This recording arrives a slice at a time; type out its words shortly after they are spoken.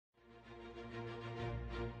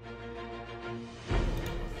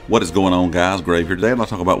What is going on, guys? Grave here. Today I'm going to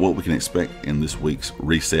talk about what we can expect in this week's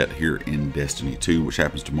reset here in Destiny 2, which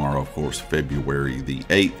happens tomorrow, of course, February the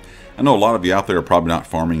 8th. I know a lot of you out there are probably not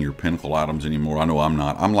farming your pinnacle items anymore. I know I'm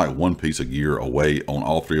not. I'm like one piece of gear away on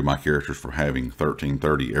all three of my characters from having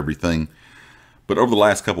 1330 everything. But over the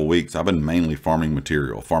last couple of weeks, I've been mainly farming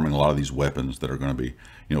material, farming a lot of these weapons that are going to be,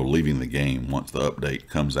 leaving the game once the update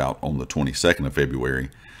comes out on the 22nd of February.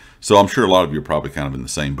 So I'm sure a lot of you are probably kind of in the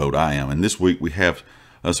same boat I am. And this week we have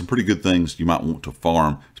some pretty good things you might want to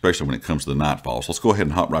farm, especially when it comes to the Nightfall. So let's go ahead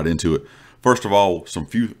and hop right into it. First of all,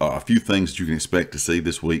 a few things that you can expect to see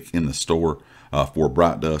this week in the store for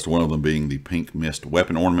Bright Dust. One of them being the Pink Mist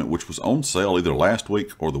weapon ornament, which was on sale either last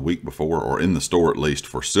week or the week before, or in the store at least,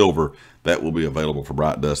 for silver. That will be available for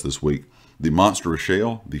Bright Dust this week. The Monstrous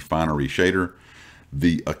Shell, the Finery Shader,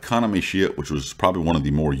 the Economy Ship, which was probably one of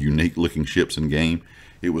the more unique looking ships in game.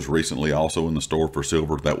 It was recently also in the store for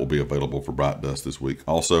silver. That will be available for Bright Dust this week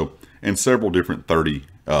also, and several different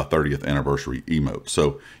 30th anniversary emotes.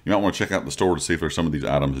 So you might want to check out the store to see if there's some of these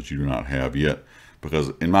items that you do not have yet,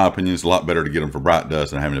 because in my opinion, it's a lot better to get them for Bright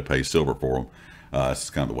Dust than having to pay silver for them. That's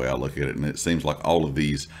just kind of the way I look at it, and it seems like all of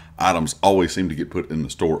these items always seem to get put in the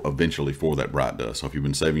store eventually for that Bright Dust. So if you've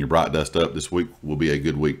been saving your Bright Dust up, this week will be a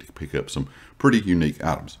good week to pick up some pretty unique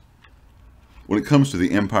items. When it comes to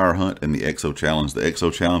the Empire Hunt and the ESO Challenge, the ESO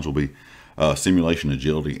Challenge will be Simulation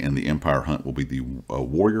Agility, and the Empire Hunt will be the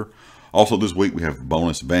Warrior. Also this week we have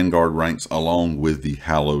bonus Vanguard ranks along with the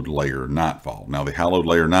Hallowed Lair Nightfall. Now the Hallowed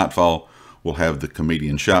Lair Nightfall will have the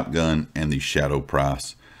Comedian Shotgun and the Shadow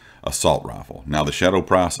Price Assault Rifle. Now the Shadow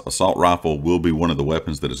Price Assault Rifle will be one of the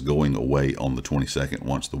weapons that is going away on the 22nd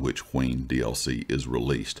once the Witch Queen DLC is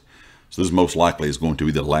released. So this most likely is going to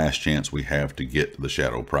be the last chance we have to get the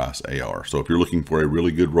Shadow Price AR. So if you're looking for a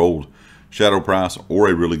really good rolled Shadow Price or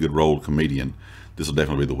a really good rolled Comedian, this will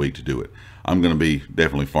definitely be the week to do it. I'm going to be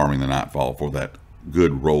definitely farming the Nightfall for that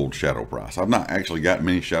good rolled Shadow Price. I've not actually got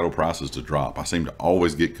many Shadow Prices to drop. I seem to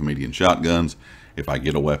always get Comedian shotguns if I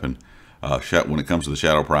get a weapon. When it comes to the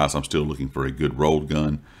Shadow Price, I'm still looking for a good rolled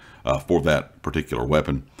gun for that particular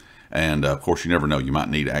weapon. And of course, you never know. You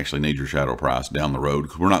might actually need your Shadow Price down the road,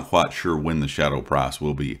 because we're not quite sure when the Shadow Price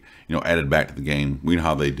will be, added back to the game. We know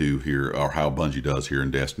how they do here, or how Bungie does here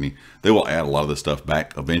in Destiny. They will add a lot of this stuff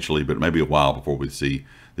back eventually, but it may be a while before we see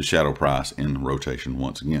the Shadow Price in rotation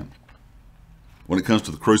once again. When it comes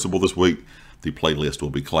to the Crucible this week, the playlist will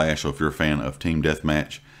be Clash. So if you're a fan of Team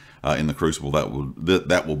Deathmatch in the Crucible, that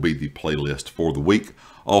will be the playlist for the week.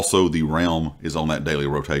 Also, the Realm is on that daily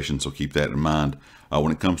rotation, so keep that in mind.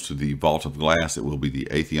 When it comes to the Vault of Glass, it will be the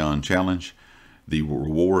Atheon Challenge. The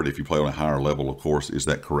reward, if you play on a higher level, of course, is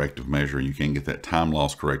that corrective measure. And you can get that time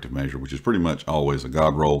loss corrective measure, which is pretty much always a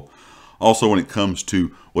god roll. Also, when it comes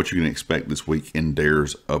to what you can expect this week in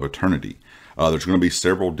Dares of Eternity, there's going to be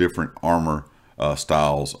several different armor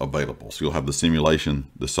styles available. So you'll have the Simulation,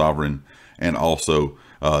 the Sovereign, and also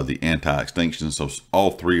the Anti-Extinction. So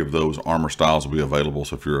all three of those armor styles will be available.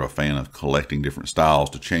 So if you're a fan of collecting different styles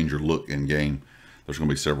to change your look in game, there's going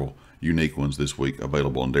to be several unique ones this week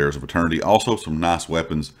available in Dares of Eternity. Also some nice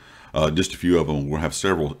weapons, just a few of them. We'll have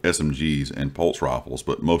several SMGs and pulse rifles,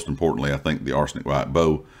 but most importantly, I think the Arsenic White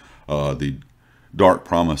Bow, the Dark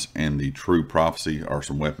Promise, and the True Prophecy are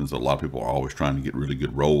some weapons that a lot of people are always trying to get really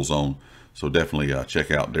good rolls on. So definitely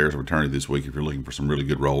check out Dares of Eternity this week if you're looking for some really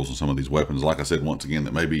good rolls on some of these weapons. Like I said, once again,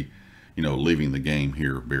 that may be, leaving the game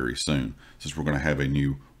here very soon, since we're going to have a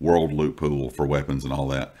new world loot pool for weapons and all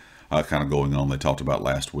that kind of going on. They talked about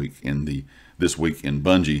last week in this week in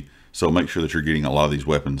Bungie. So make sure that you're getting a lot of these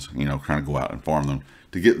weapons, kind of go out and farm them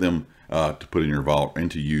to get them to put in your vault and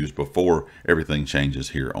to use before everything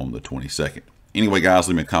changes here on the 22nd. Anyway, guys,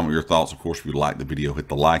 leave me a comment with your thoughts. Of course, if you like the video, hit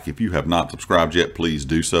the like. If you have not subscribed yet, please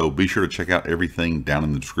do so. Be sure to check out everything down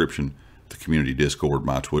in the description, the community Discord,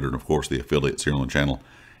 my Twitter, and of course the affiliates here on the channel,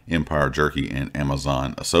 Empire Jerky and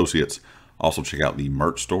Amazon Associates. Also check out the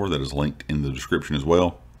merch store that is linked in the description as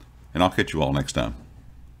well. And I'll catch you all next time.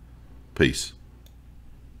 Peace.